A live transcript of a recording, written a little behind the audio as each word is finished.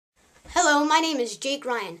Hello, my name is Jake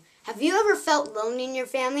Ryan. Have you ever felt lonely in your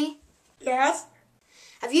family? Yes.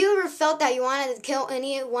 Have you ever felt that you wanted to kill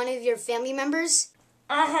any one of your family members?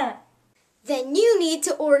 Uh-huh. Then you need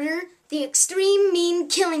to order the Extreme Mean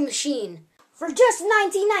Killing Machine. For just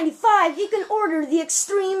 $19.95, you can order the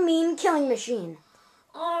Extreme Mean Killing Machine.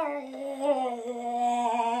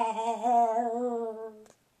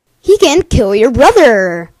 He can kill your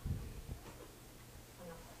brother.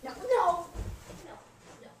 No.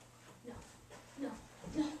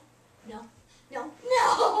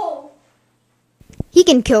 He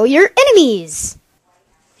can kill your enemies.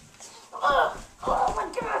 Oh my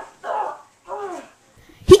God.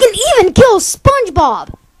 He can even kill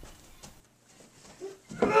SpongeBob.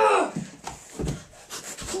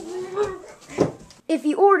 If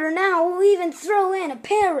you order now, we'll even throw in a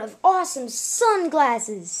pair of awesome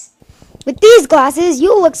sunglasses. With these glasses,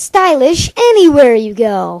 you'll look stylish anywhere you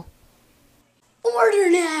go. Order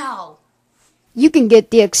now! You can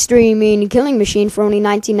get the Extreme Mean Killing Machine for only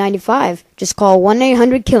 $19.95. Just call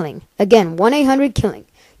 1-800-KILLING. Again, 1-800-KILLING.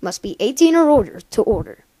 Must be 18 or older to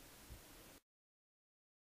order.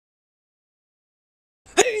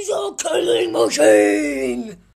 He's a killing machine!